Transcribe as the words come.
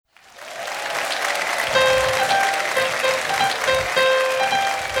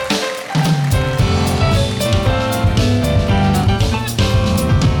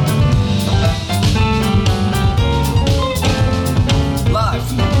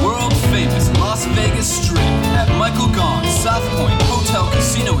SouthPoint Hotel,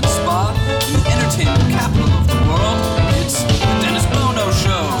 Casino, and Spa, the entertainment capital of the world. It's the Dennis Bono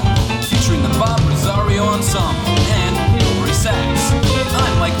Show, featuring the Bob Rosario Ensemble and Corrie Sachs.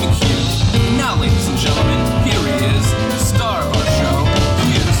 I'm Mike McHugh. Now, ladies and gentlemen, here he is, the star of our show.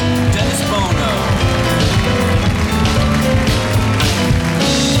 Here's Dennis Bono.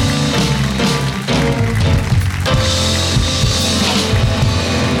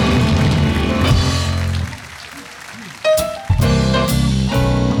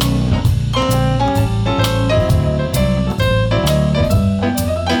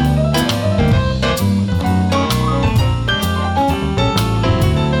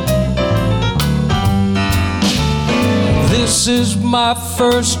 This is my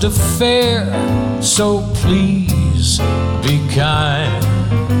first affair, so please be kind.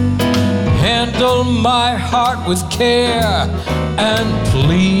 Handle my heart with care, and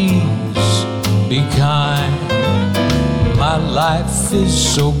please be kind. My life is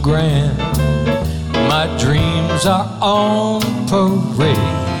so grand, my dreams are on parade.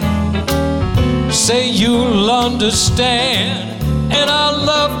 Say you'll understand, and our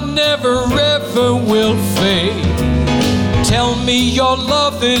love never ever will fade. Tell me your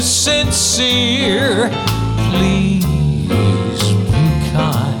love is sincere. Please be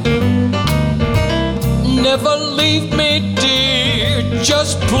kind. Never leave me, dear.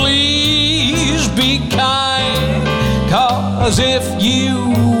 Just please be kind. 'Cause if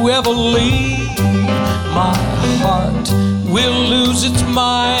you ever leave, my heart will lose its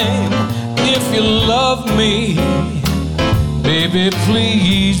mind. If you love me, baby,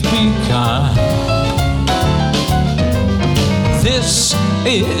 please be kind. This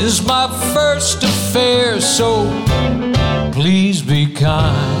is my first affair, so please be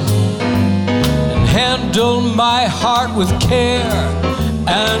kind. And handle my heart with care,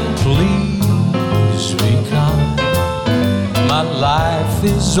 and please be kind. My life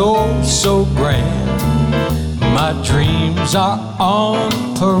is oh so grand, my dreams are on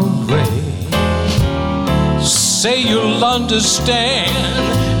parade. Say you'll understand,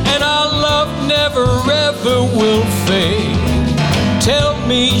 and our love never ever will fade. Tell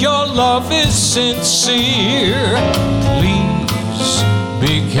me your love is sincere. Please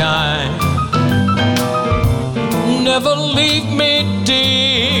be kind. Never leave me,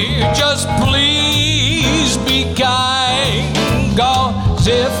 dear. Just please be kind. 'Cause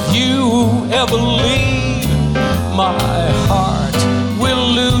if you ever leave, my heart will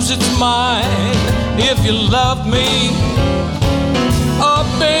lose its mind. If you love me, oh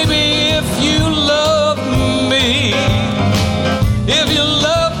baby, if you love me, if you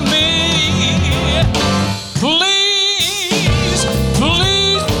love me, please,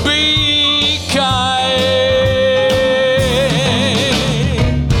 please be kind.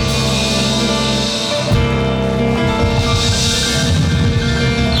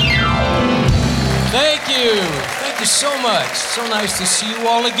 Thank you. Thank you so much. So nice to see you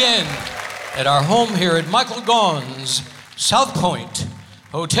all again at our home here at Michael Gaughan's SouthPoint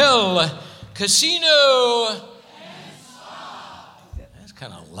Hotel, Casino.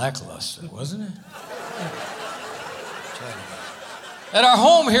 Kind of lackluster, wasn't it? At our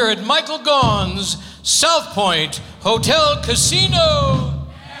home here at Michael Gaughan's SouthPoint Hotel, Casino,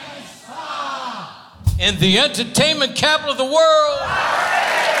 in the entertainment capital of the world.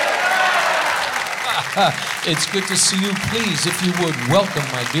 It's good to see you. Please, if you would, welcome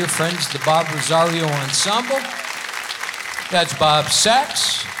my dear friends, the Bob Rosario Ensemble. That's Bob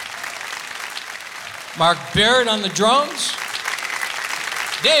Sachs, Mark Barrett on the drums,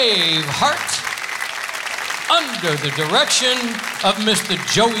 Dave Hart, under the direction of Mr.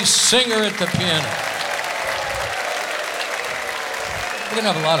 Joey Singer at the piano. We're going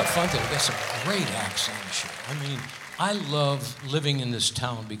to have a lot of fun today. We've got some great acts on the show. I mean, I love living in this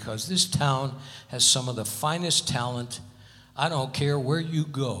town because this town has some of the finest talent. I don't care where you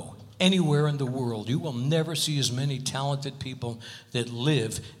go, anywhere in the world, you will never see as many talented people that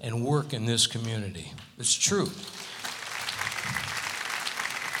live and work in this community. It's true.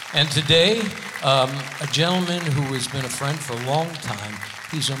 And today, a gentleman who has been a friend for a long time,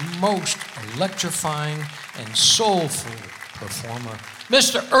 he's a most electrifying and soulful performer.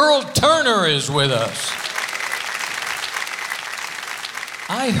 Mr. Earl Turner is with us.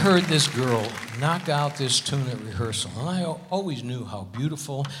 I heard this girl knock out this tune at rehearsal, and I always knew how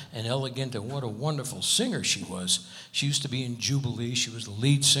beautiful and elegant and what a wonderful singer she was. She used to be in Jubilee. She was the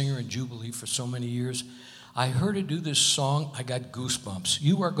lead singer in Jubilee for so many years. I heard her do this song, I got goosebumps.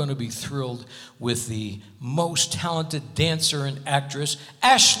 You are going to be thrilled with the most talented dancer and actress.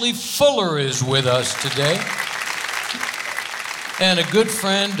 Ashley Fuller is with us today. And a good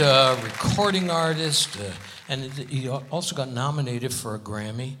friend, recording artist, and he also got nominated for a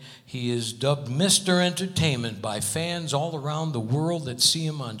Grammy. He is dubbed Mr. Entertainment by fans all around the world that see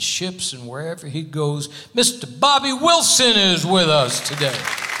him on ships and wherever he goes. Mr. Bobby Wilson is with us today.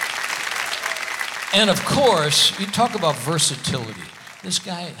 And of course, you talk about versatility. This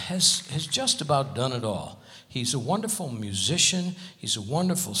guy has just about done it all. He's a wonderful musician. He's a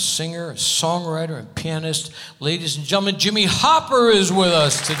wonderful singer, a songwriter, and pianist. Ladies and gentlemen, Jimmy Hopper is with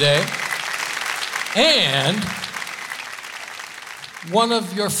us today. And one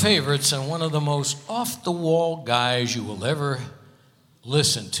of your favorites and one of the most off-the-wall guys you will ever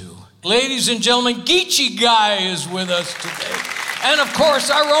listen to. Ladies and gentlemen, Geechy Guy is with us today. And of course,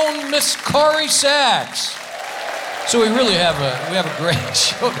 our own Miss Corrie Sachs. So we really have a great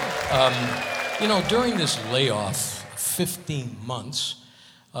show. You know, during this layoff, 15 months,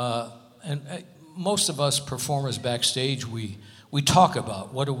 and most of us performers backstage, we talk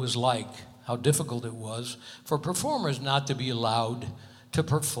about what it was like, how difficult it was for performers not to be allowed to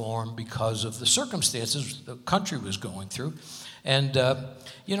perform because of the circumstances the country was going through. And,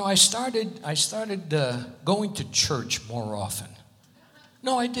 you know, I started going to church more often.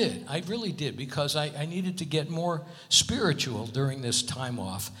 No, I did. I really did, because I needed to get more spiritual during this time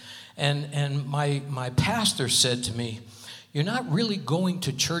off. And my pastor said to me, "You're not really going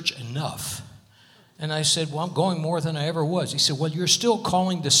to church enough." And I said, "Well, I'm going more than I ever was." He said, "Well, you're still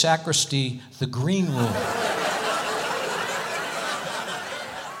calling the sacristy the green room."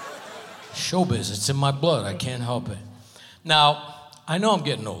 Showbiz, it's in my blood. I can't help it. Now, I know I'm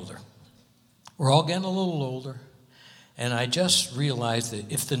getting older. We're all getting a little older. And I just realized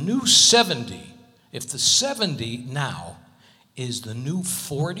that if the 70 now is the new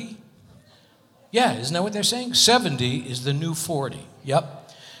 40, yeah, isn't that what they're saying? 70 is the new 40,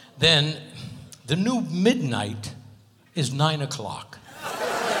 yep. Then the new midnight is 9 o'clock.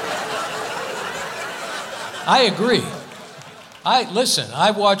 I agree. Listen,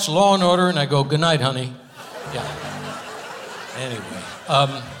 I watch Law and Order and I go, "Good night, honey." Yeah. Anyway,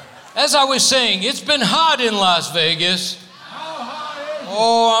 as I was saying, it's been hot in Las Vegas. How hot is it?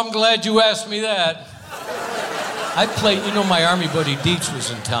 Oh, I'm glad you asked me that. I played, you know, my Army buddy Dietz was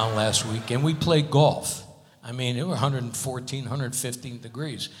in town last week, and we played golf. I mean, it was 114, 115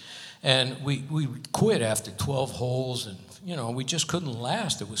 degrees. And we quit after 12 holes, and, you know, we just couldn't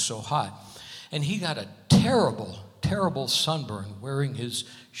last. It was so hot. And he got a terrible sunburn wearing his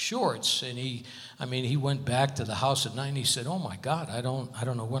shorts, and he went back to the house at night and he said, "Oh my God, I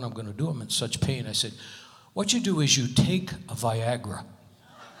don't know what I'm going to do. I'm in such pain." I said, "What you do is you take a Viagra."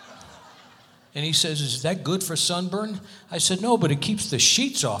 And he says, "Is that good for sunburn?" I said, "No, but it keeps the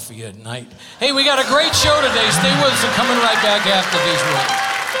sheets off of you at night." Hey, we got a great show today. Stay with us. We're coming right back after these words.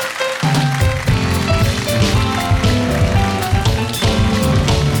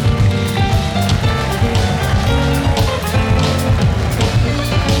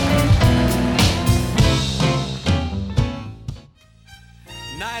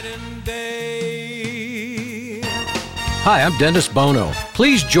 Hi, I'm Dennis Bono.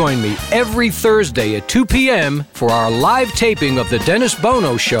 Please join me every Thursday at 2 p.m. for our live taping of The Dennis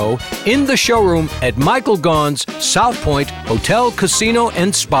Bono Show in the showroom at Michael Gaughan's SouthPoint Hotel, Casino,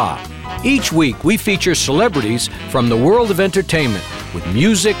 and Spa. Each week, we feature celebrities from the world of entertainment with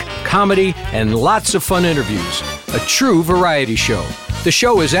music, comedy, and lots of fun interviews. A true variety show. The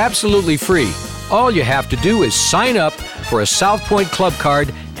show is absolutely free. All you have to do is sign up for a SouthPoint Club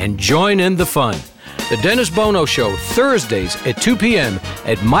card and join in the fun. The Dennis Bono Show, Thursdays at 2 p.m.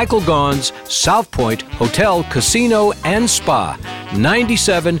 at Michael Gaughan's SouthPoint Hotel, Casino, and Spa,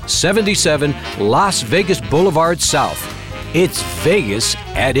 9777 Las Vegas Boulevard South. It's Vegas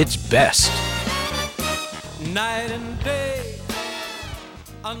at its best. Night and day,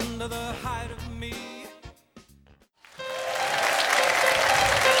 under the height of me.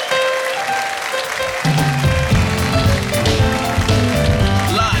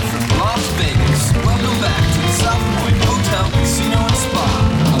 Live from Las Vegas, welcome back to the SouthPoint Hotel, Casino, and Spa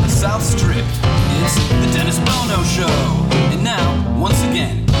on the South Strip. It's the Dennis Bono Show. And now, once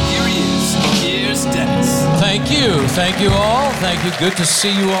again, here he is. Here's Dennis. Thank you all. Thank you. Good to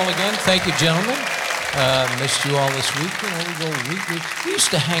see you all again. Thank you, gentlemen. Missed you all this week. You know, we used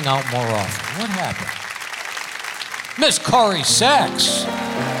to hang out more often. What happened? Miss Corrie Sachs.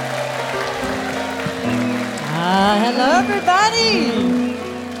 Hello, everybody.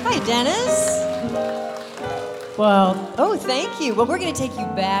 Hi, Dennis. Well, thank you. Well, we're going to take you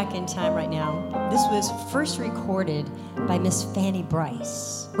back in time right now. This was first recorded by Miss Fanny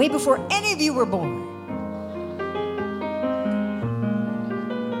Brice, way before any of you were born.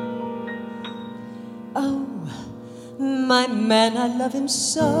 Oh, my man, I love him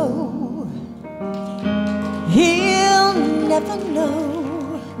so. He'll never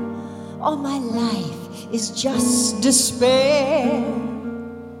know all my life is just despair.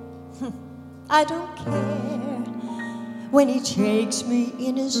 I don't care when he takes me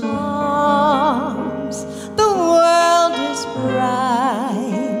in his arms. The world is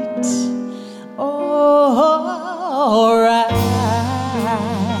bright. All right.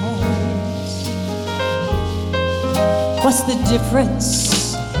 What's the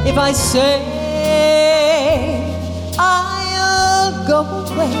difference if I say I'll go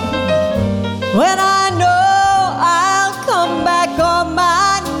away when I know I'll come back on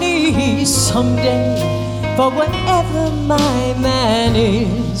my knees someday? For whatever my man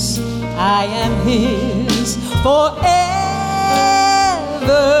is, I am his forevermore.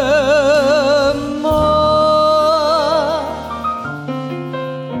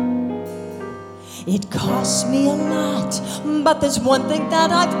 It costs me a lot, but there's one thing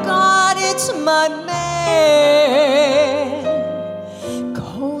that I've got, it's my man.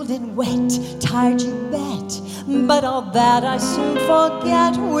 Cold and wet, tired you bet, but all that I soon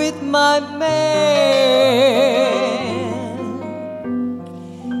forget with my man.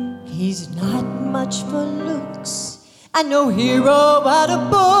 He's not much for looks, and no hero out of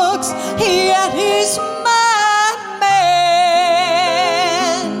books, yet he's my man.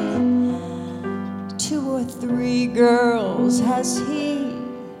 2 or 3 girls has he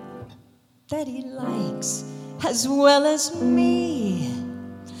that he likes as well as me,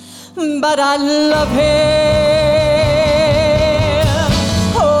 but I love him.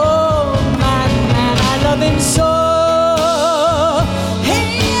 Oh, my man, I love him so.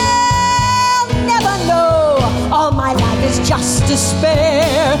 He'll never know all my life is just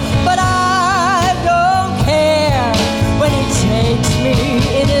despair, but I don't care when he takes me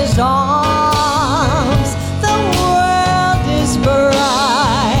in his arms. The world is bright.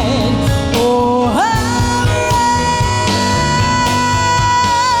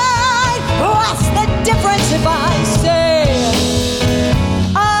 Oh, what's the difference if I say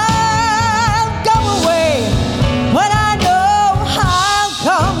I'll go away when I know I'll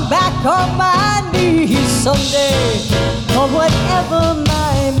come back on my knees someday? For whatever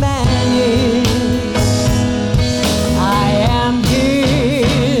my man is, I am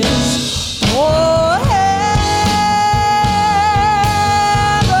his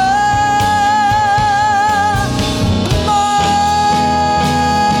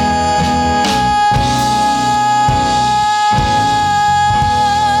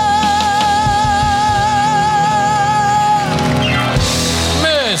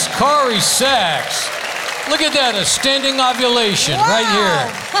Miss Corrie Sachs. Look at that, a standing ovulation right here.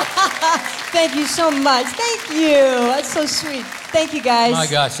 Thank you so much. Thank you. That's so sweet. Thank you, guys. My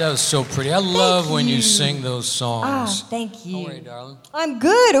gosh, that was so pretty. I love when you sing those songs. Ah, thank you. How are you, darling? I'm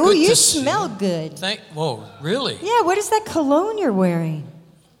good. Oh, Good you to see smell you. good. Whoa, really? Yeah, what is that cologne you're wearing?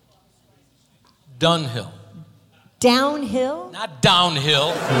 Dunhill. Downhill? Not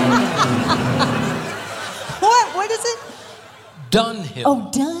downhill. What is it? Dunhill. Oh,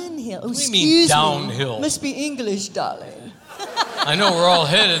 Dunhill. Oh, What do you excuse mean, me. downhill? Must be English, darling. I know we're all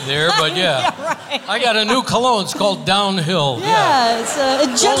headed there, but yeah. right. I got a new cologne. It's called Downhill. Yeah, it's a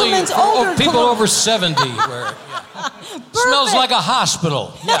gentleman's Only older people cologne. over 70 wear it. Yeah. Smells like a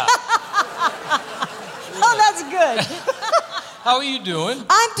hospital. Yeah. Oh, that's good. How are you doing?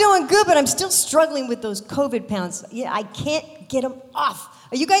 I'm doing good, but I'm still struggling with those COVID pounds. Yeah, I can't get them off.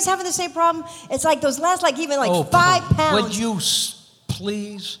 Are you guys having the same problem? It's like those last, even 5 pounds. Would you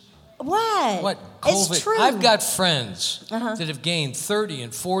please? What? What? COVID? It's true. I've got friends that have gained 30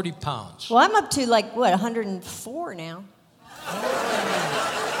 and 40 pounds. Well, I'm up to 104 now.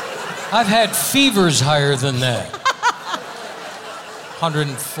 I've had fevers higher than that.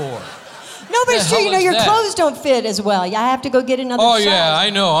 104. No, but it's The true. hell is Your that? clothes don't fit as well. I have to go get another Oh, size. yeah, I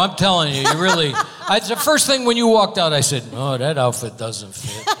know. I'm telling you, you really... It's the first thing when you walked out, I said, oh, that outfit doesn't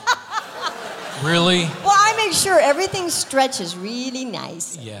fit. Really? Well, I make sure everything stretches really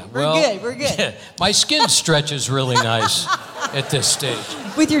nice. Yeah, We're good. Yeah, my skin stretches really nice at this stage.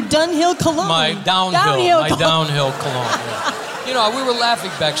 With your Dunhill cologne. My downhill cologne. cologne. Yeah. You know, we were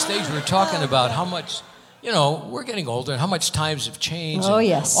laughing backstage. We were talking about how much, we're getting older and how much times have changed. Oh, and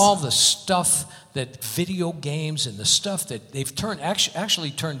yes. all the stuff that video games and the stuff that they've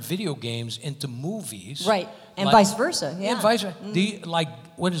actually turned video games into movies. Right. And vice versa. Yeah. And vice versa.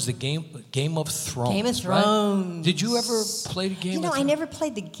 What is the Game of Thrones? Game of Thrones. Right? Did you ever play the Game of Thrones? I never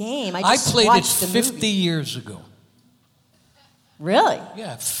played the game. I I just played it watched the 50 movie. years ago. Really?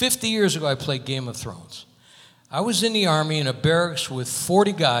 Yeah, 50 years ago I played Game of Thrones. I was in the Army in a barracks with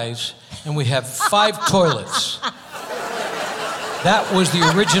 40 guys, and we have 5 toilets. That was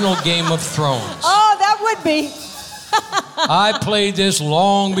the original Game of Thrones. Oh, that would be. I played this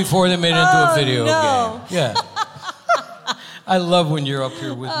long before they made it into a video game. Yeah. I love when you're up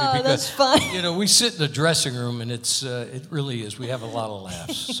here with me because that's fun. You know, we sit in the dressing room and it really is. We have a lot of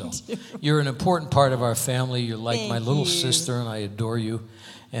laughs. So you're an important part of our family. You're like my little sister, and I adore you.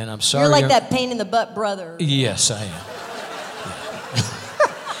 And I'm sorry. You're like that pain in the butt brother. Yes, I am.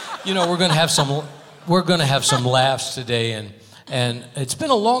 Yeah. You know, we're going to have some laughs today, and it's been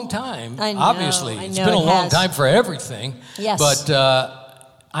a long time. I know, obviously, I it's know been a it long has. time for everything. Yes. But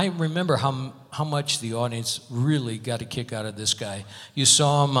I remember how much the audience really got a kick out of this guy. You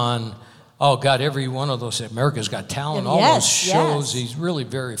saw him on, every one of those America's Got Talent, all those shows. He's really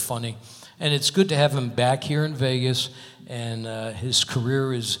very funny. And it's good to have him back here in Vegas. And his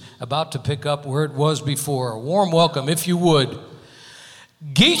career is about to pick up where it was before. A warm welcome, if you would,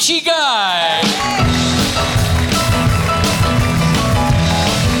 Geechy Guy.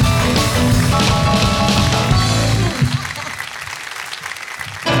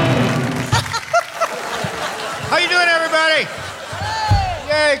 How you doing, everybody?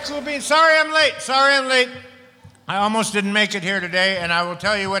 Yay, cool beans. Sorry I'm late. I almost didn't make it here today, and I will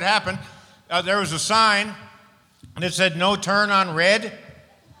tell you what happened. There was a sign that said no turn on red,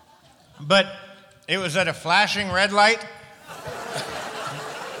 but it was at a flashing red light,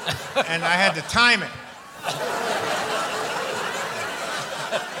 and I had to time it.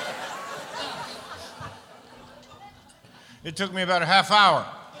 It took me about a half hour.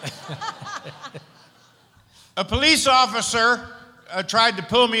 A police officer tried to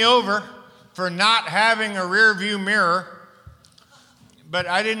pull me over for not having a rear view mirror, but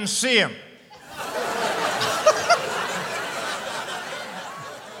I didn't see him.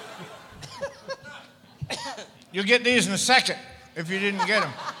 You'll get these in a second if you didn't get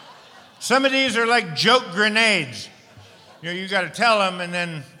them. Some of these are like joke grenades. You know, you got to tell them and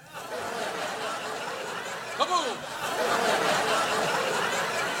then. Kaboom!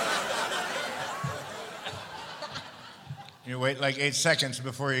 You wait like 8 seconds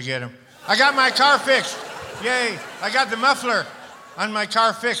before you get them. I got my car fixed. Yay. I got the muffler on my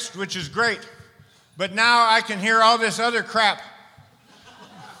car fixed, which is great. But now I can hear all this other crap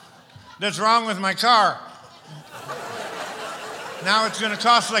that's wrong with my car. Now it's going to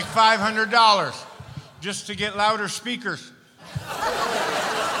cost like $500 just to get louder speakers.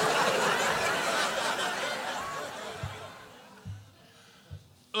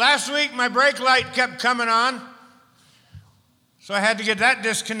 Last week, my brake light kept coming on, so I had to get that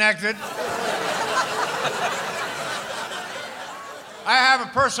disconnected. I have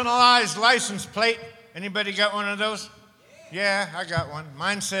a personalized license plate. Anybody got one of those? Yeah, I got one.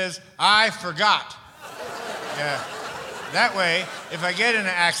 Mine says, I forgot. Yeah. That way, if I get in an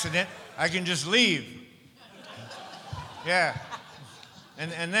accident, I can just leave. Yeah.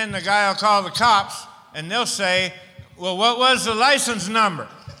 And then the guy will call the cops, and they'll say, well, what was the license number?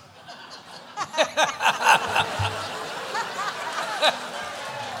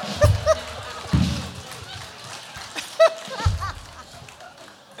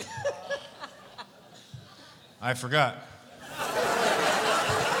 I forgot.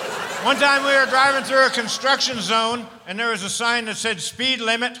 One time we were driving through a construction zone, and there was a sign that said speed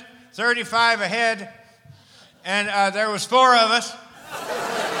limit, 35 ahead, and there was 4 of us.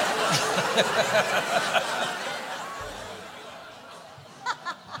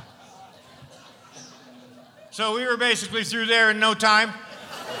 So we were basically through there in no time.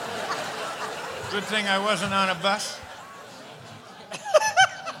 Good thing I wasn't on a bus.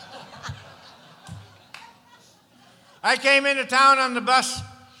 I came into town on the bus.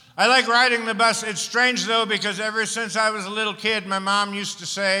 I like riding the bus. It's strange, though, because ever since I was a little kid, my mom used to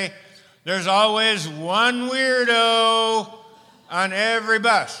say, there's always one weirdo on every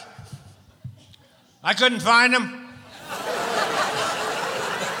bus. I couldn't find him.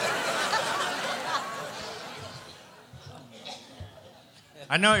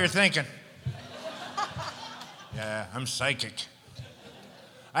 I know what you're thinking. Yeah, I'm psychic.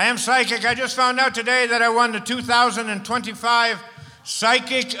 I am psychic. I just found out today that I won the 2025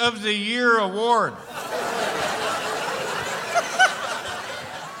 Psychic of the Year award.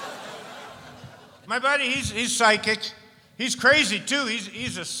 My buddy, he's psychic. He's crazy, too.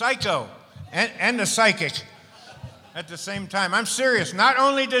 He's a psycho and a psychic at the same time. I'm serious. Not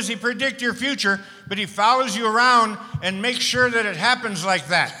only does he predict your future, but he follows you around and makes sure that it happens like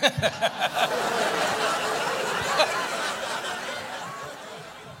that.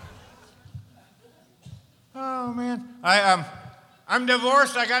 Oh, man. I'm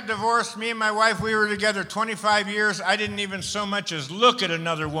divorced. I got divorced. Me and my wife, we were together 25 years. I didn't even so much as look at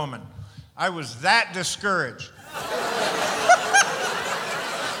another woman. I was that discouraged.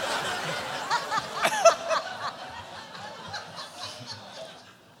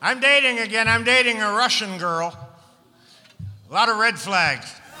 I'm dating again. I'm dating a Russian girl. A lot of red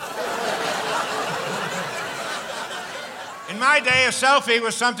flags. In my day, a selfie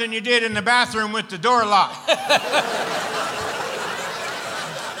was something you did in the bathroom with the door locked.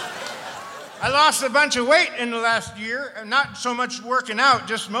 I lost a bunch of weight in the last year, and not so much working out,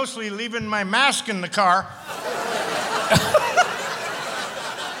 just mostly leaving my mask in the car.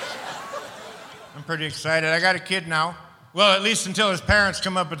 I'm pretty excited. I got a kid now. Well, at least until his parents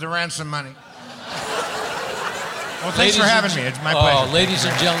come up with the ransom money. Well, thanks for having me. It's my pleasure. Ladies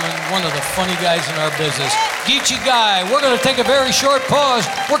and gentlemen, one of the funny guys in our business, Geechy Guy. We're going to take a very short pause.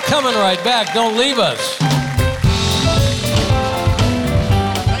 We're coming right back. Don't leave us.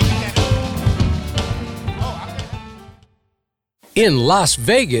 In Las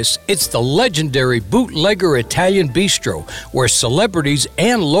Vegas, it's the legendary Bootlegger Italian Bistro, where celebrities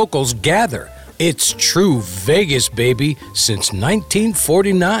and locals gather. It's true Vegas, baby, since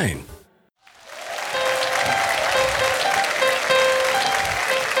 1949. From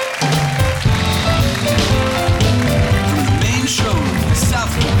the main showroom of the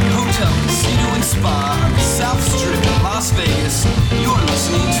SouthPoint Hotel, Casino and Spa on the South Strip in Las Vegas, you're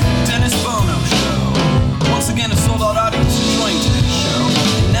listening to the Dennis Bono Show. Once again, a sold-out audience enjoying today's show.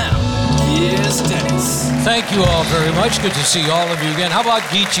 And now, here's Dennis. Thank you all very much. Good to see all of you again. How about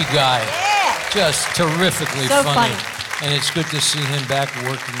Geechy Guy? Yeah. Just terrifically So funny. funny. And it's good to see him back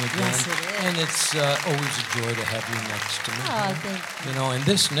working again. Yes, it is. And it's always a joy to have you next to me. Oh, thank you. You know, and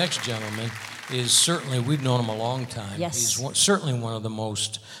this next gentleman is certainly, we've known him a long time. Yes. He's certainly one of the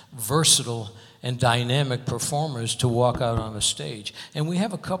most versatile and dynamic performers to walk out on a stage. And we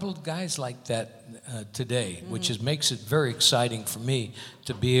have a couple of guys like that today, which makes it very exciting for me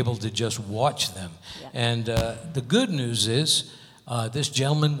to be able to just watch them. Yeah. And the good news is this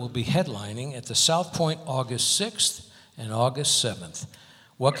gentleman will be headlining at the SouthPoint August 6th and August 7th.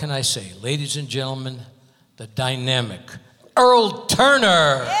 What can I say? Ladies and gentlemen, the dynamic Earl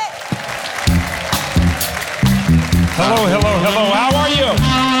Turner. Hello, hello, hello. How are you?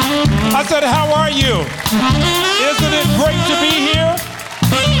 I said, how are you? Isn't it great to be here?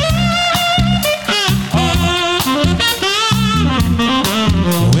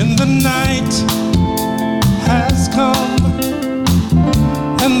 When the night has come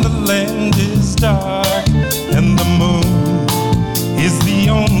and the land is dark and the moon is the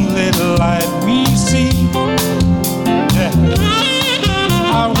only light we see, yeah.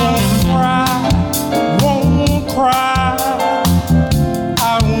 I won't cry, I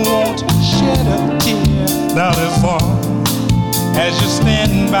won't shed a tear. Now as long as you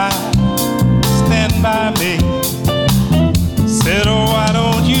stand by me. Said, oh, why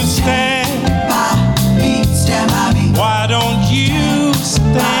don't you stand by me, stand by me. Why don't you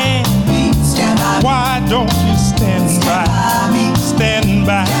stand by me, stand by me. Why don't you stand by me, stand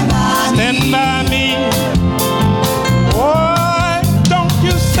by, stand by me. Why don't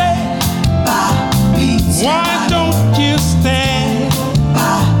you stand by me, why don't you stand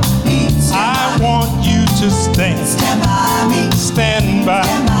by me, I want you to stand, stand by me, stand by,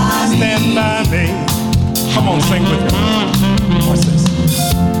 stand by me. Come on, sing with me. What's this?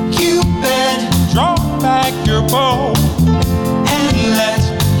 Cupid, draw back your bow and let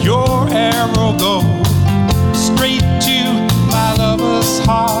your arrow go straight to my lover's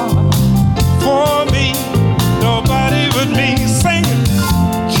heart. For me, nobody but me. Sing it.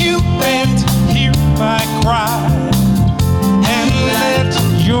 Cupid, hear my cry and let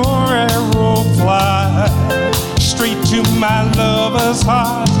your arrow fly straight to my lover's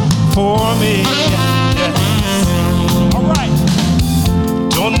heart. For me, yes. All right.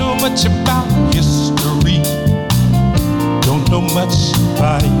 Don't know much about history. Don't know much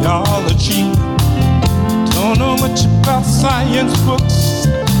biology. Don't know much about science books.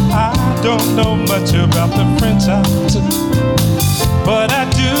 I don't know much about the French I took. But I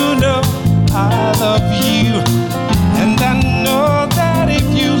do know I love you. And I know that if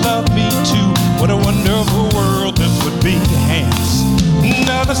you love me too, what a wonderful world this would be. Hands.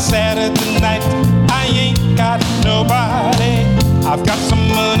 Another Saturday night, I ain't got nobody. I've got some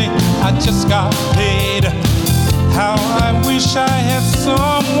money, I just got paid. How I wish I had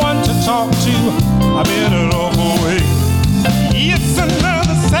someone to talk to. I'm in an awful way. It's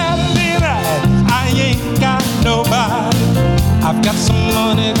another Saturday night, I ain't got nobody. I've got some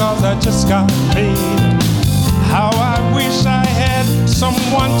money cause I just got paid. How I wish I had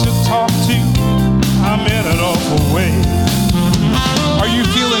someone to talk to. I'm in an awful way. Are you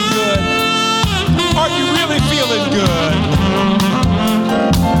feeling good? Are you really feeling good?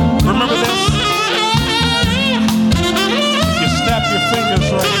 Remember this? You snap your fingers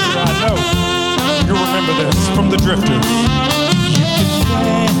right here, I know. You remember this from the Drifters. You can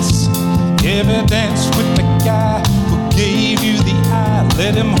dance Ever dance with the guy who gave you the eye?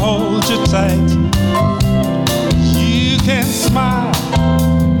 Let him hold you tight. You can smile,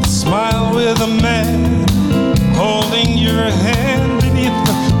 smile with a man holding your hand beneath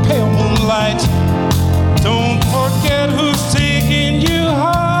the pale moonlight. Don't forget who's taking you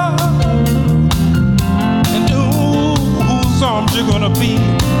home, and whose arms you're gonna be,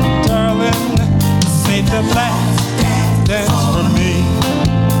 darling. Save the last dance for me.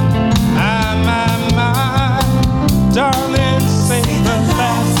 My, darling, save the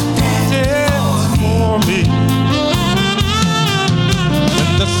last dance for me.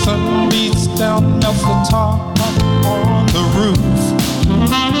 When the sun beats down off the top on the roof,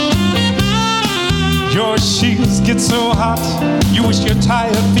 your shoes get so hot, you wish your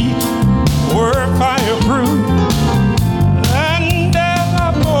tired feet were fireproof. Under the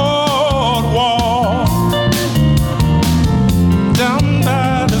boardwalk, down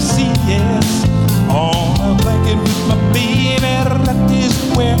by the sea, yes, on a blanket with my baby, that is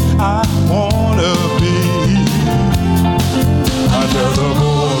where I wanna be. Under the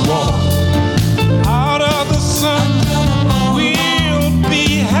boardwalk, out of the sun, we'll be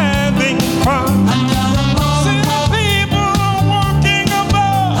having fun. See the people walking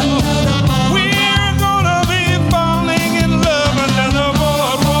above, we're gonna be falling in love under the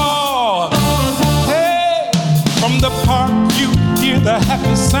boardwalk. Hey, from the park you hear the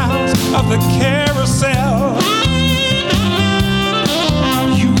happy sounds of the carousel.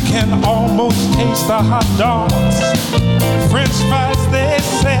 You can almost taste the hot dogs, French fries they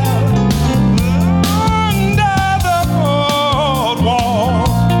sell under the boardwalk,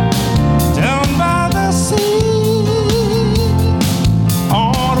 down by the sea.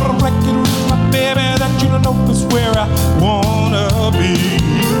 On a record with my baby, that you know is where I wanna be.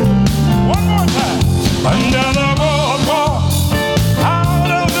 One more time. Under the boardwalk, out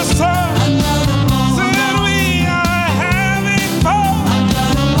of the sun, said we are having fun.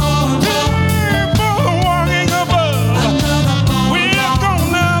 People walking above, we're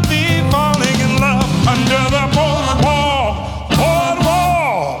gonna be falling in love under the boardwalk,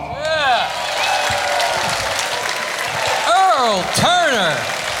 boardwalk. Yeah. Earl Turner.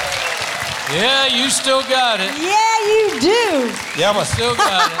 Yeah, you still got it. Yeah, you do. Yeah, but Still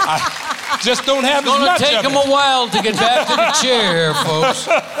got it. I just don't have It's as going much to take of him it. a while to get back to the chair here, folks.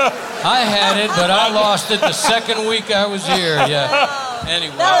 I had it, but I lost it the second week I was here. Yeah.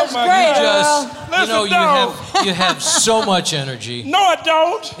 Anyway, That was great, you just, Earl. you know, Listen, you have so much energy. No, I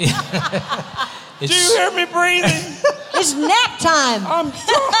don't. Do It's, you hear me breathing? It's nap time.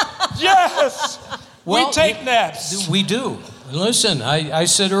 Yes. Well, we take naps. We do. Listen, I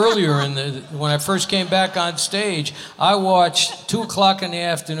said earlier when I first came back on stage, I watched 2 o'clock in the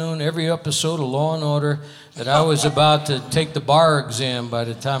afternoon every episode of Law and Order that I was about to take the bar exam by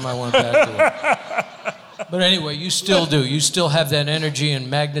the time I went back to it. But anyway, you still do. You still have that energy and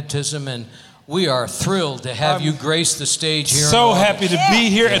magnetism, and we are thrilled to have you grace the stage here. So happy to be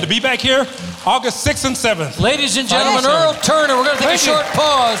here and to be back here August 6th and 7th. Ladies and gentlemen, Earl Turner, we're going to take a short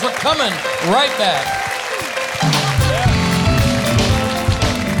pause. We're coming right back.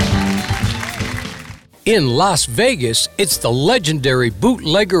 In Las Vegas, it's the legendary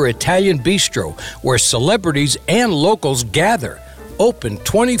Bootlegger Italian Bistro, where celebrities and locals gather. Open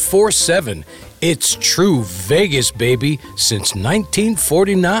 24/7. It's true Vegas, baby, since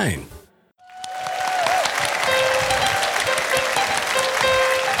 1949.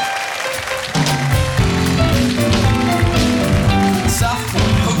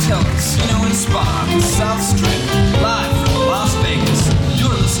 SouthPoint Hotel, Casino and Spa, South Strip, live from Las Vegas.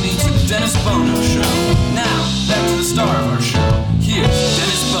 You're listening to the Dennis Bono Show. Now, back to the star of our show. Here's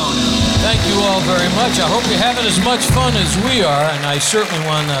Dennis Bono. Thank you all very much. I hope you're having as much fun as we are, and I certainly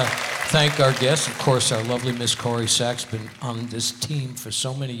want to thank our guests. Of course, our lovely Miss Corrie Sachs, been on this team for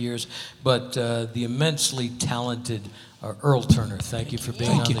so many years, but the immensely talented Earl Turner. Thank you for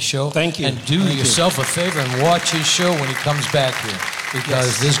being on the show. Thank you. And do yourself a favor and watch his show when he comes back here,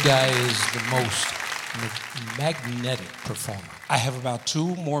 because this guy is the most magnetic performer. I have about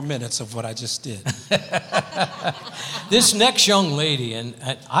 2 more minutes of what I just did. This next young lady, and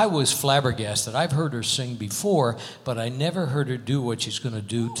I was flabbergasted. I've heard her sing before, but I never heard her do what she's going to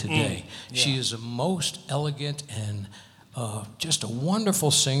do today. She is a most elegant and just a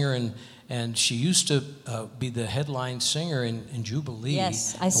wonderful singer, and she used to be the headline singer in Jubilee.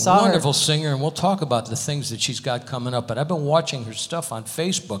 Yes, I saw her. A wonderful singer, and we'll talk about the things that she's got coming up. But I've been watching her stuff on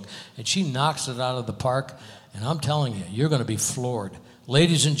Facebook, and she knocks it out of the park. And I'm telling you, you're going to be floored.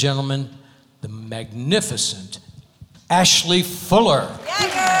 Ladies and gentlemen, the magnificent Ashley Fuller.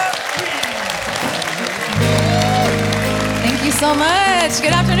 Thank you so much.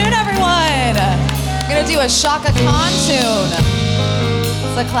 Good afternoon, everyone. We're going to do a Shaka Khan tune.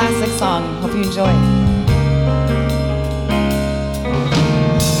 It's a classic song. Hope you enjoy.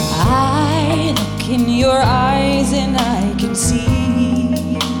 I look in your eyes and I can see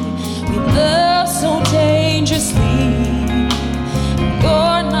we love so dangerously.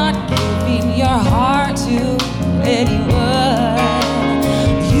 You're not giving your heart to anyone.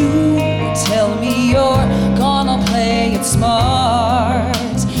 You tell me you're gonna play it smart.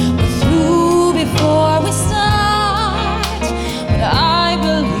 We're through before we start, but I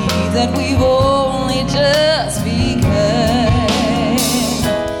believe that we've only just begun.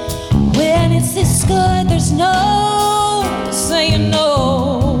 When it's this good, there's no saying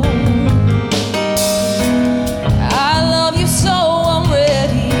no. I love you so I'm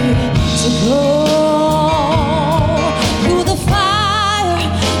ready to go. Through the fire,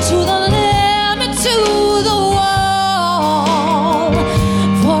 to the limit, to the wall.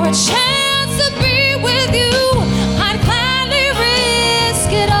 For a chance to be with you, I'd gladly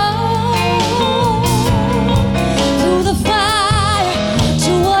risk it all. Through the fire,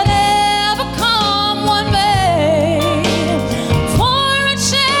 to whatever come one may. For a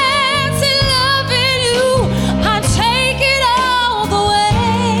chance at loving you, I'd take it all the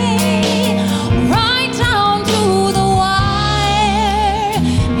way. Right down to the wire,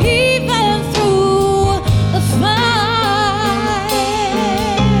 even through the fire.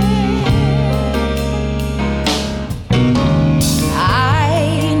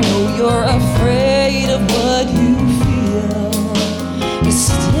 I know you're afraid of what you feel. You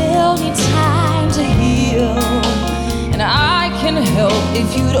still need time to heal, and I can help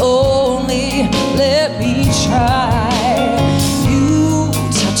if you'd only let me try. You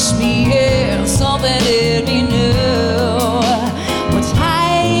touch me and something in me knew what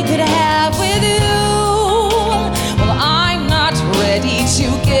I could have with you. Well, I'm not ready to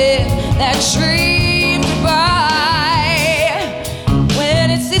give that dream goodbye. When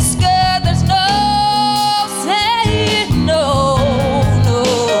it's this good, there's no saying no, no.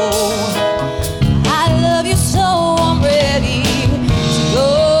 I love you so I'm ready to go.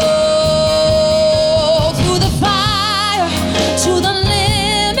 Through the fire, to the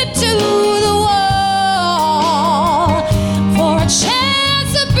limit, to the wall. For a chance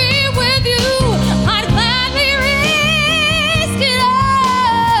to be with you, I'd gladly risk it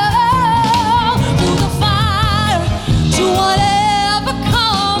all. Through the fire, to whatever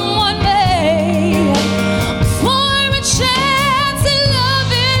come one may. For a chance at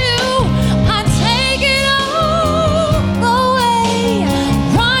loving you, I'd take it all the way.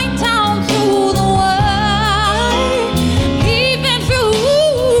 Right down through the wire, even through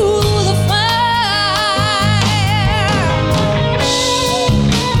the fire.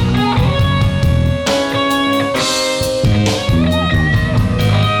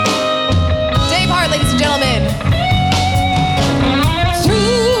 Dave Hart, ladies and gentlemen.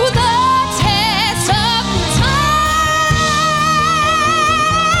 Through the test of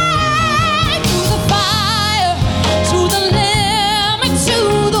time, through the fire, to the limit, to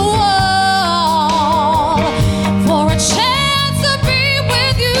the wall. For a chance to be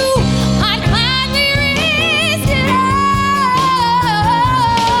with you, I'd gladly risk it all.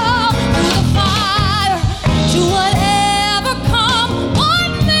 Through the fire, to whatever come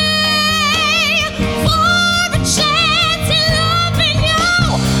one may. For a chance at loving you,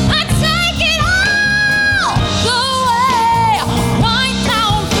 I'd take it all the way. Right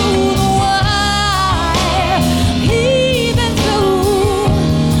down through the wire, even through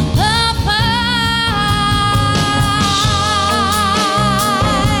the fire.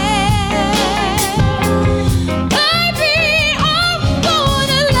 Baby, I'm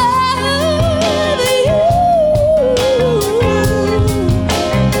gonna love you.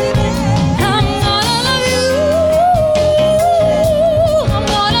 I'm gonna love you. I'm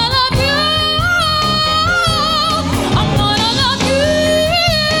gonna love you. I'm gonna love you.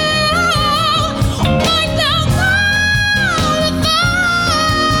 Right down through the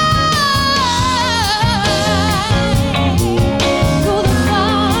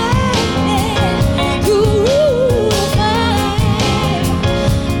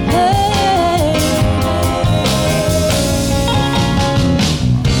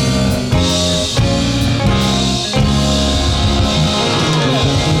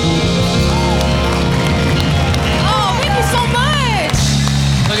Oh, thank you so much.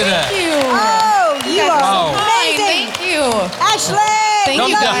 Look at that. Thank you. Oh, you guys are are so kind. amazing. Thank you. Ashley! Thank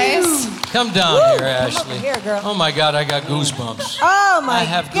Come you down. guys. Come down here, Come Ashley. over here, girl. Oh my God, I got goosebumps. Oh I my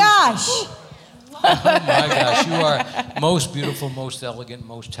have gosh. Oh my gosh, you are most beautiful, most elegant,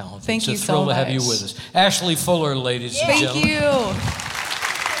 most talented. Thank you It's a thrill so to have you much. with us. Ashley Fuller, ladies and Thank gentlemen. you.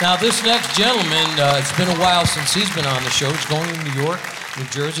 Now, this next gentleman, it's been a while since he's been on the show. He's going to New York, New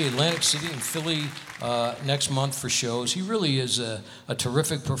Jersey, Atlantic City, and Philly next month for shows. He really is a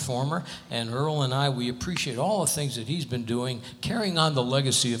terrific performer, and Earl and I, we appreciate all the things that he's been doing, carrying on the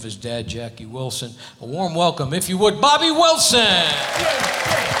legacy of his dad, Jackie Wilson. A warm welcome, if you would, Bobby Wilson!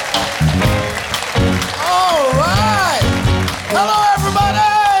 All right! Hello, everybody!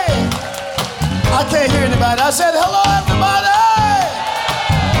 I can't hear anybody. I said, hello, everybody!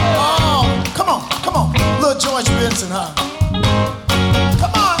 Come on. Little George Benson, huh?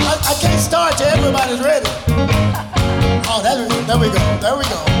 Come on, I can't start till everybody's ready. Oh, there we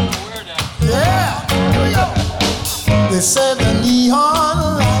go. Yeah, here we go. They said the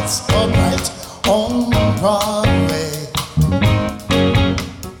neon lights are bright on Broadway.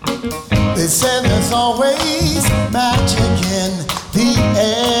 They said there's always magic in the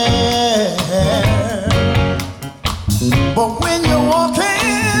air. But when you're walking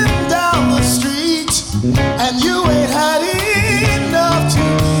down the street and you ain't had enough to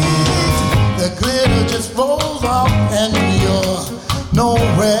eat, the glitter just rolls off and you're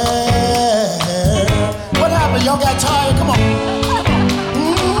nowhere. What happened? Y'all got tired? Come on.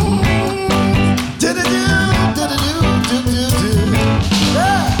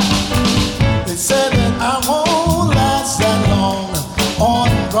 Yeah. They said that I won't last that long on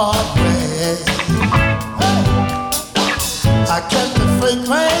Broadway. I kept the freight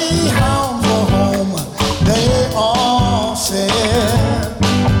greyhound for home, they all said.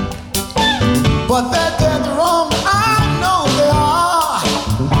 But that they're wrong, I know they are,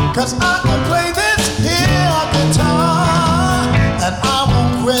 'cause I can play this here guitar, and I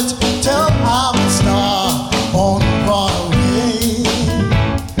won't quit till I'm a star on Broadway.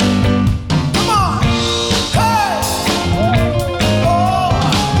 Come on, hey, oh,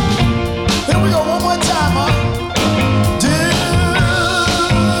 here we go one more time, huh?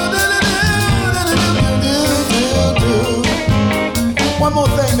 One more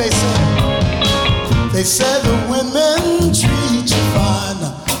thing they said the women treat you fine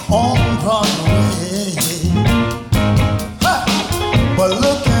on Broadway. But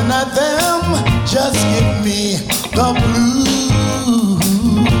looking at them just give me the blues.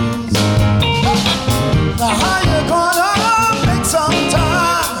 Now how you gonna make some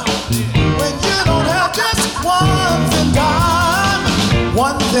time when you don't have just one thin dime?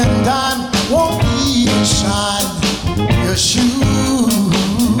 One thin dime won't even shine your shoes.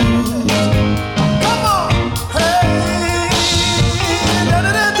 Come on, hey,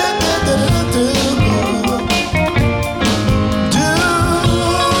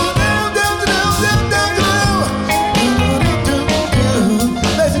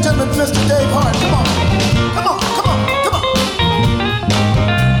 ladies and gentlemen, Mr. Dave Hart. Come on.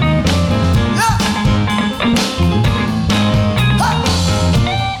 Yeah.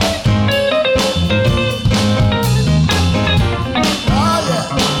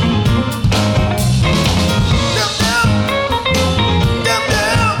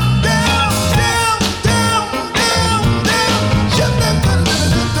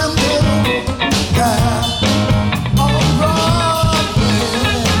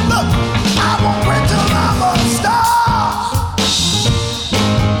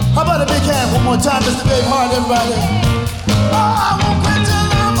 One more time, Mr. Dave Hart, everybody. Oh, I won't quit till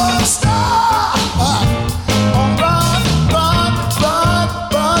I'm a star. On Broadway.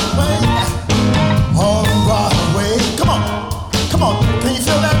 On Broadway. Come on. Can you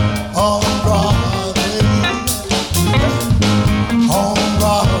feel that? On Broadway. On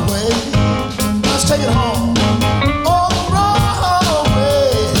Broadway. Let's take it home. On Broadway.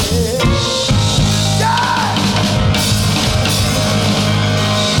 Yeah.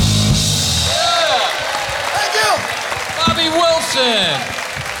 Bobby Wilson!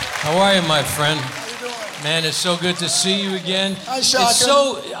 How are you, my friend? How you doing? Man, it's so good to see you again. Hi,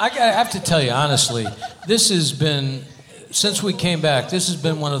 Shaka. I have to tell you, honestly, this has been, since we came back, this has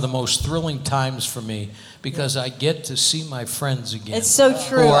been one of the most thrilling times for me because I get to see my friends again. It's so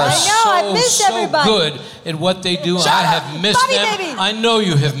true. Who are I miss everybody. so good at what they do. I have missed Bobby, them. baby. I know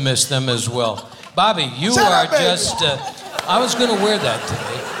you have missed them as well. Bobby, you Shut are up, baby. just, I was going to wear that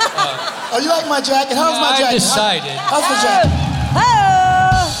today. Oh, you like my jacket? How's my jacket? I decided. How's the jacket?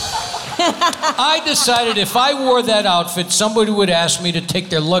 I decided if I wore that outfit, somebody would ask me to take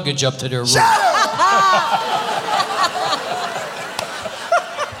their luggage up to their room. Shut up!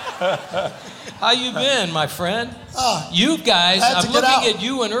 How you been, my friend? You guys, Had to I'm get looking out. at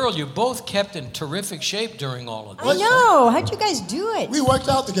you and Earl. You both kept in terrific shape during all of this. I know. How'd you guys do it? We worked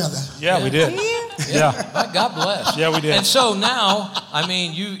out together. Yeah, we did. Do you? Yeah. God bless. Yeah, we did. And so now, I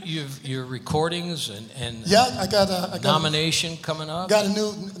mean, your recordings and Yeah, I got nomination coming up. got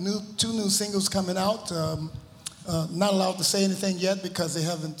two new singles coming out. Not allowed to say anything yet because they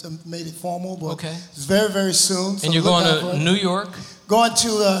haven't made it formal, but Okay. it's very, very soon. So And you're look going out for to it. New York? Going to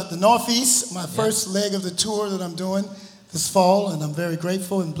the Northeast, my first leg of the tour that I'm doing this fall, and I'm very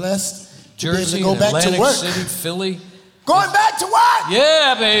grateful and blessed Jersey, to be able to go back Atlantic to work. City, Philly. Going back to work!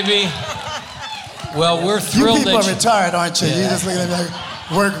 Yeah, baby. Well, we're You thrilled people that are retired, aren't you? Yeah. You're just looking at me like,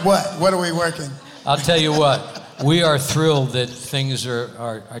 work what? What are we working? I'll tell you what. We are thrilled that things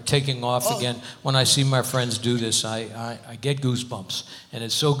are taking off again. When I see my friends do this, I get goosebumps. And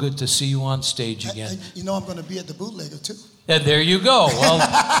it's so good to see you on stage again. You know I'm going to be at the Bootlegger, too. And there you go. Well,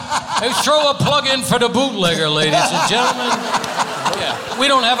 hey, throw a plug in for the Bootlegger, ladies and gentlemen. Yeah. We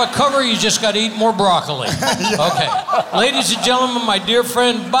don't have a cover, you just got to eat more broccoli. Okay. Ladies and gentlemen, my dear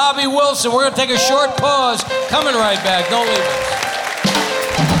friend Bobby Wilson, we're going to take a short pause. Coming right back. Don't leave us.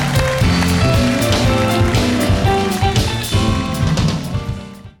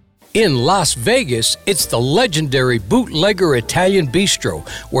 In Las Vegas, it's the legendary Bootlegger Italian Bistro,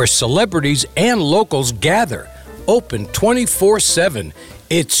 where celebrities and locals gather. Open 24/7.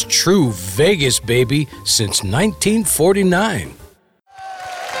 It's true Vegas, baby, since 1949.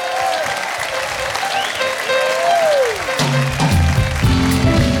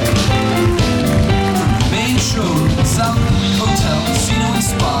 Main showroom at SouthPoint Hotel, Casino and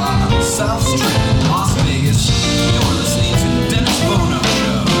Spa on South Strip in Las Vegas. You're listening to the Dennis Bono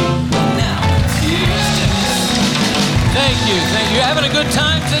Show. And now, here's Dennis. Thank you. You having a good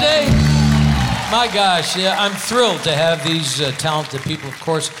time today? My gosh, yeah, I'm thrilled to have these talented people. Of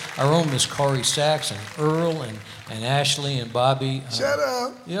course, our own Miss Corrie Sachs and Earl and Ashley and Bobby. Shut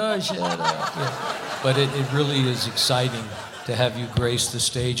up. Yeah, shut up. Yeah. But it really is exciting to have you grace the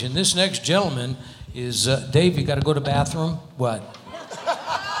stage. And this next gentleman is, Dave, you got to go to the bathroom? What?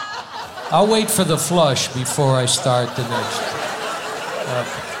 I'll wait for the flush before I start the next.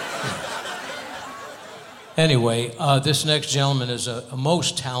 Anyway, this next gentleman is a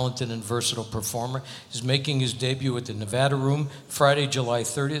most talented and versatile performer. He's making his debut at the Nevada Room Friday, July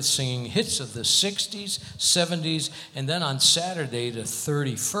 30th, singing hits of the 60s, 70s, and then on Saturday, the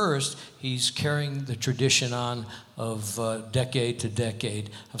 31st, he's carrying the tradition on of decade to decade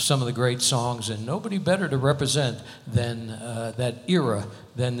of some of the great songs, and nobody better to represent than that era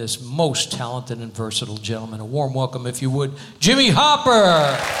than this most talented and versatile gentleman. A warm welcome, if you would, Jimmy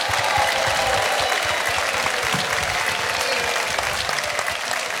Hopper.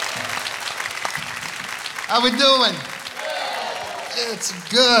 How we doing? It's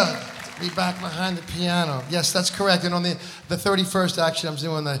good to be back behind the piano. Yes, that's correct. And on the 31st, actually, I'm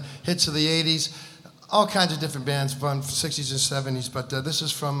doing the hits of the 80s. All kinds of different bands from 60s and 70s. But this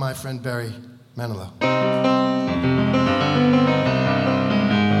is from my friend Barry Manilow.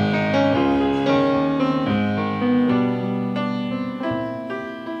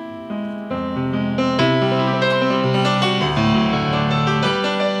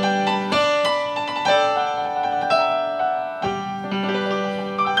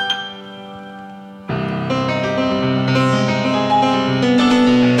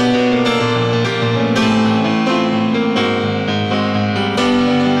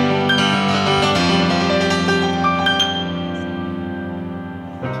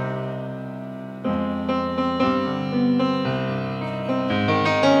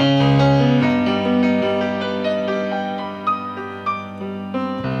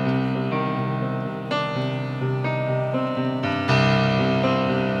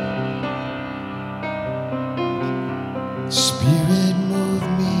 Spirit move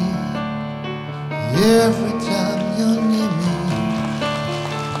me every time you're near me,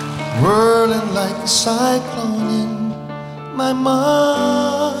 whirling like a cyclone in my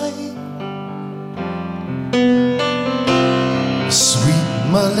mind. Sweet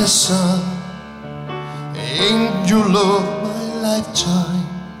Melissa, angel of my lifetime,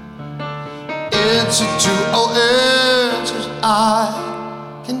 answer to all answers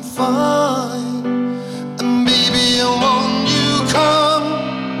I can find. And baby, I want you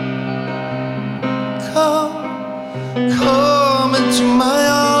come into my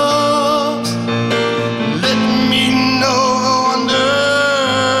arms. Let me know the wonder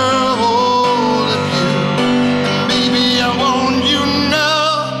of all of you. And baby, I want you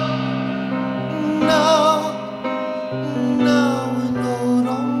now and hold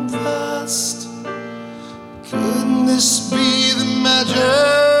on fast. Couldn't this be the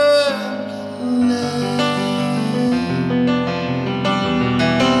magic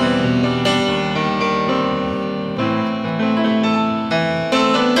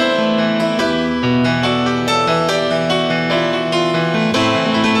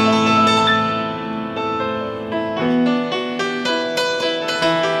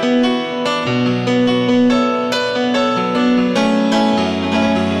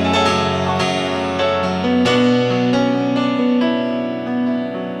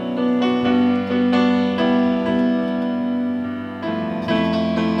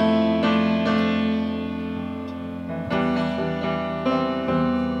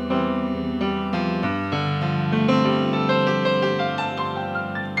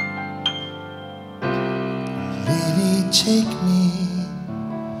take me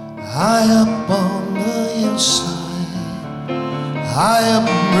high up on the hillside, high up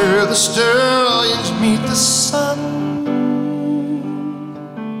where the stallions meet the sun.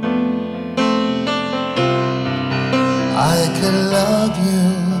 I could love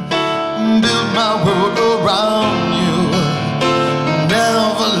you, build my world around you,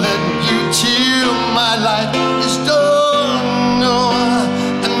 never let you till my life is done. No,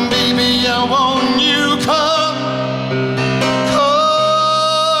 and baby, I want you come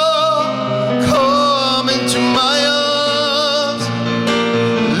into my arms.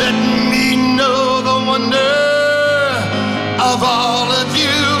 Let me know the wonder of all of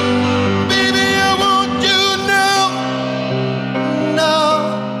you. Baby, I want you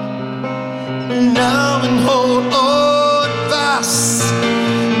now and hold on fast.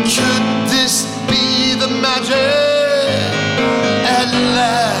 Could this be the magic at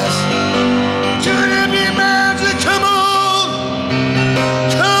last? Could it be magic? Come on,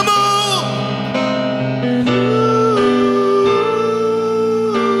 come on.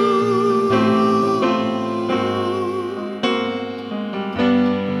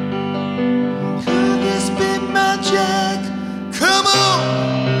 Could this be magic? Come on.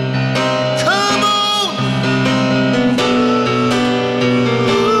 Come on!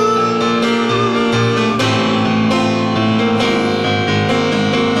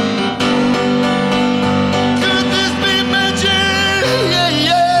 Could this be magic? Yeah,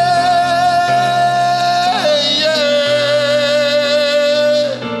 yeah, yeah.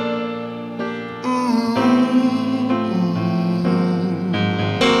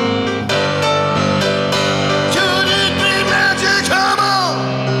 Could it be magic? Come on!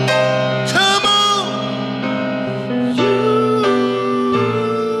 Come on!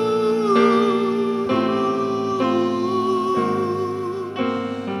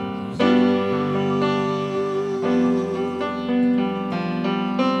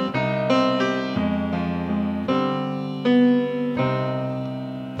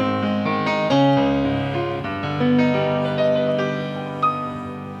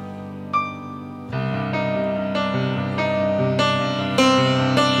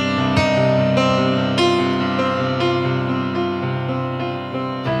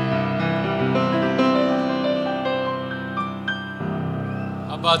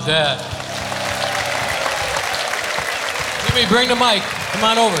 How about that? Jimmy, bring the mic. Come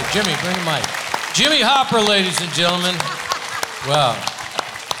on over. Jimmy, bring the mic. Jimmy Hopper, ladies and gentlemen. Wow.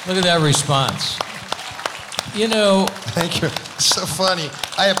 Look at that response. You know, Thank you. It's so funny.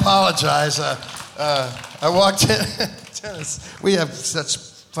 I apologize. I walked in. Dennis, we have such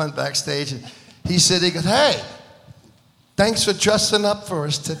fun backstage. And he said, he goes, hey, thanks for dressing up for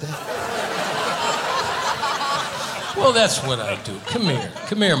us today. well, that's what I do. Come here.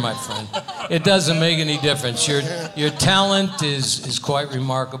 Come here, my friend. It doesn't make any difference. Your talent is quite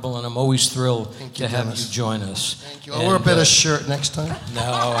remarkable, and I'm always thrilled to have Dennis. you join us. Thank you. I'll wear a better shirt next time.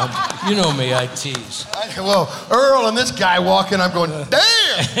 No, you know me, I tease. Well, Earl and this guy walking, I'm going,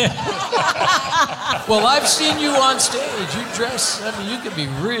 damn! Well, I've seen you on stage. You dress, I mean, you could be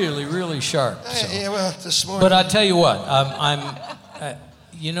really, really sharp. So. Yeah, well, this morning. But I tell you what,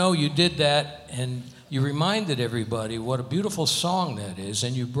 you know, you did that, and you reminded everybody what a beautiful song that is,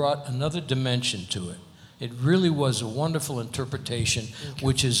 and you brought another dimension to it. It really was a wonderful interpretation,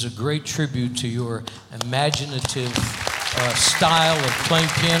 which is a great tribute to your imaginative style of playing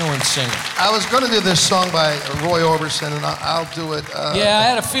piano and singing. I was going to do this song by Roy Orbison, and I'll do it. Yeah, I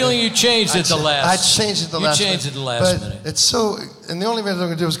had a feeling you changed it the last. I changed it the last minute. You changed it the last minute. But it's so, and the only reason I'm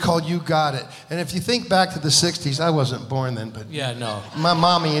going to do is called You Got It. And if you think back to the 60s, I wasn't born then, but yeah, no. My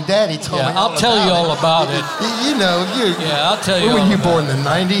mommy and daddy told me I'll tell you all about it. You know, yeah, I'll tell you all When were you about born in the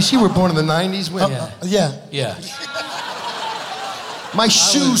 90s? You were born in the 90s? When, Yeah. My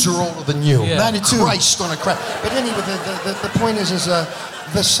shoes are older than you. Yeah. 92. Christ on a crap. But anyway, the point is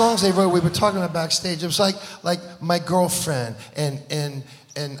the songs they wrote, we were talking about backstage, it was like My Girlfriend and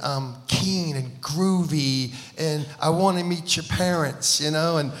Keen and Groovy and I Want to Meet Your Parents, you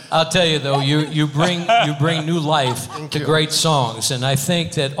know. And I'll tell you though, you bring new life to great songs, and I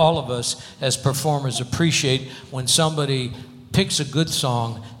think that all of us as performers appreciate when somebody picks a good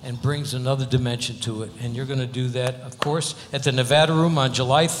song and brings another dimension to it. And you're going to do that, of course, at the Nevada Room on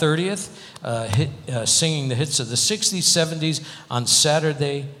July 30th, singing the hits of the 60s, 70s. On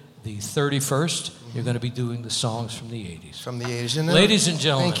Saturday, the 31st, you're going to be doing the songs from the 80s. From the 80s. You know? Ladies and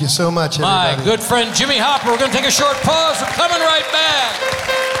gentlemen. Thank you so much, everybody. My good friend Jimmy Hopper. We're going to take a short pause. We're coming right back.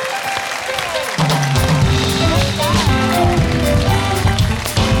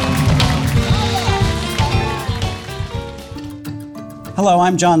 Hello,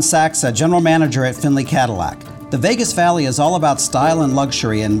 I'm John Sachs, General Manager at Findlay Cadillac. The Vegas Valley is all about style and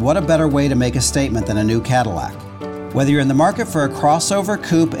luxury, and what a better way to make a statement than a new Cadillac. Whether you're in the market for a crossover,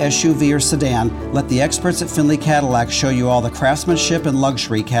 coupe, SUV, or sedan, let the experts at Findlay Cadillac show you all the craftsmanship and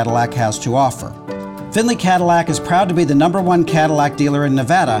luxury Cadillac has to offer. Findlay Cadillac is proud to be the #1 Cadillac dealer in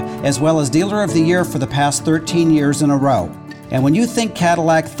Nevada, as well as Dealer of the Year for the past 13 years in a row. And when you think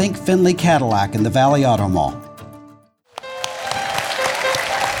Cadillac, think Findlay Cadillac in the Valley Auto Mall.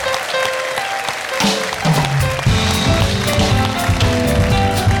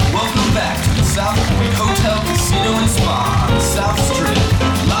 Welcome back to the SouthPoint Hotel, Casino, and Spa on the South Strip,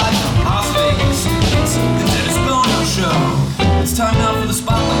 live from Las Vegas. It's the Dennis Bono Show. It's time now for the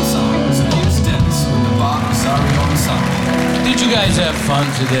Spotlight Songs. And here's Dennis with the Bob Rosario Ensemble. Did you guys have fun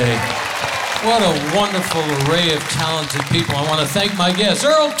today? What a wonderful array of talented people. I want to thank my guests,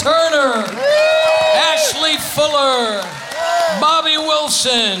 Earl Turner, Ashley Fuller, Bobby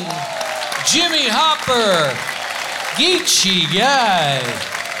Wilson, Jimmy Hopper, Geechy Guy,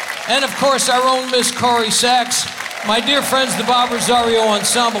 and of course our own Miss Corrie Sachs. My dear friends, the Bob Rosario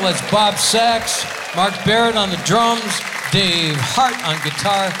Ensemble. That's Bob Sachs, Mark Barrett on the drums, Dave Hart on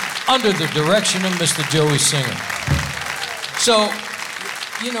guitar, under the direction of Mr. Joey Singer. So,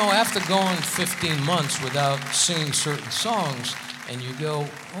 you know, after going 15 months without singing certain songs, and you go,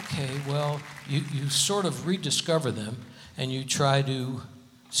 okay, well, you sort of rediscover them, and you try to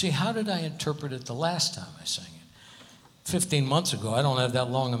see, how did I interpret it the last time I sang it? 15 months ago, I don't have that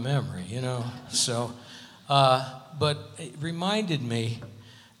long a memory, you know? So, but it reminded me,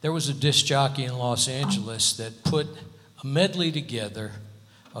 there was a disc jockey in Los Angeles that put a medley together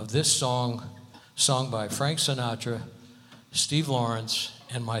of this song, sung by Frank Sinatra, Steve Lawrence,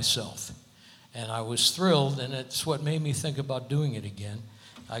 and myself. And I was thrilled, and it's what made me think about doing it again.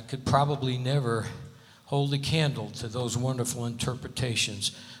 I could probably never hold a candle to those wonderful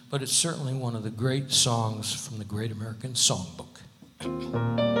interpretations, but it's certainly one of the great songs from the Great American Songbook.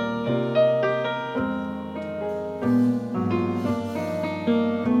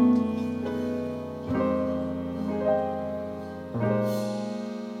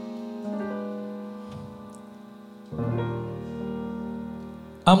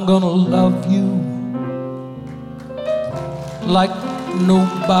 I'm gonna love you like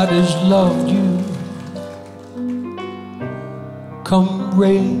nobody's loved you. Come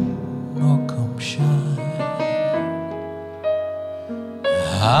rain or come shine,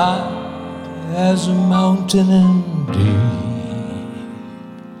 high as a mountain and deep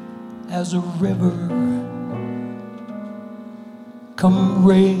as a river. Come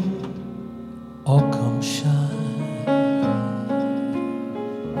rain or come shine.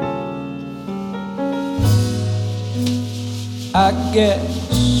 I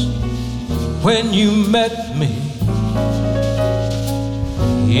guess when you met me,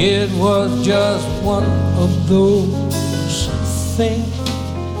 it was just one of those things.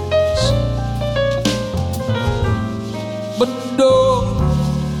 But don't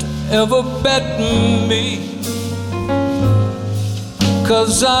ever bet me,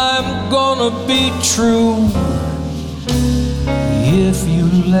 'cause I'm gonna be true if you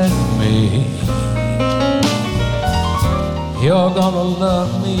let me. You're gonna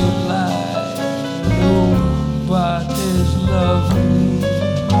love me like nobody's loved me.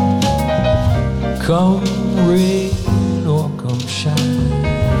 Come rain or come shine.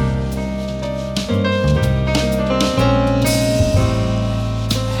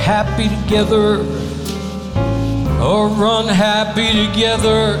 Happy together or unhappy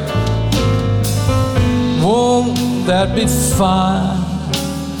together, won't that be fine?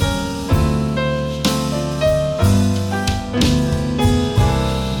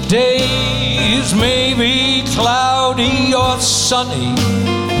 Days may be cloudy or sunny,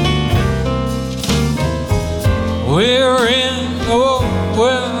 we're in or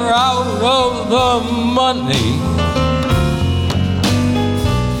we're out of the money,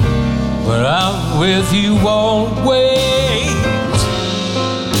 but I'm with you always.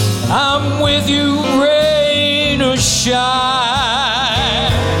 I'm with you, rain or shine.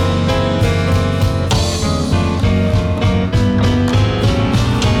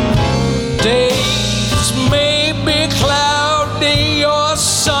 Days may be cloudy or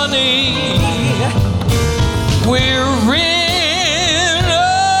sunny, we're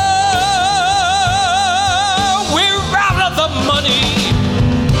out of the money,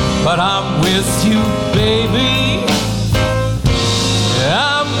 but I'm with you, baby.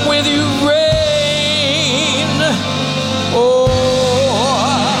 I'm with you, rain or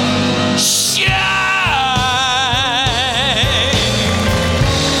shine.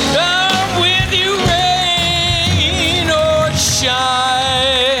 I'm with you, rain or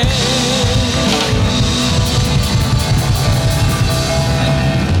shine.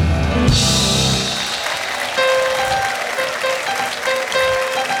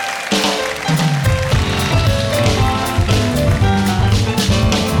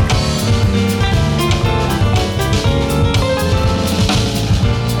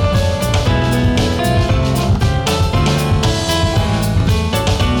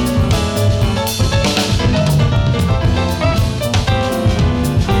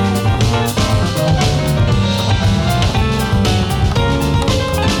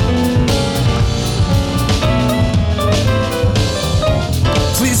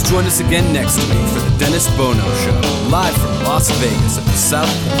 Join us again next week for the Dennis Bono Show, live from Las Vegas at the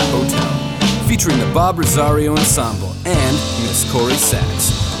SouthPoint Hotel, featuring the Bob Rosario Ensemble and Miss Corrie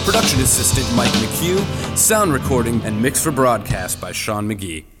Sachs. Production assistant Mike McHugh, sound recording and mix for broadcast by Sean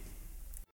McGee.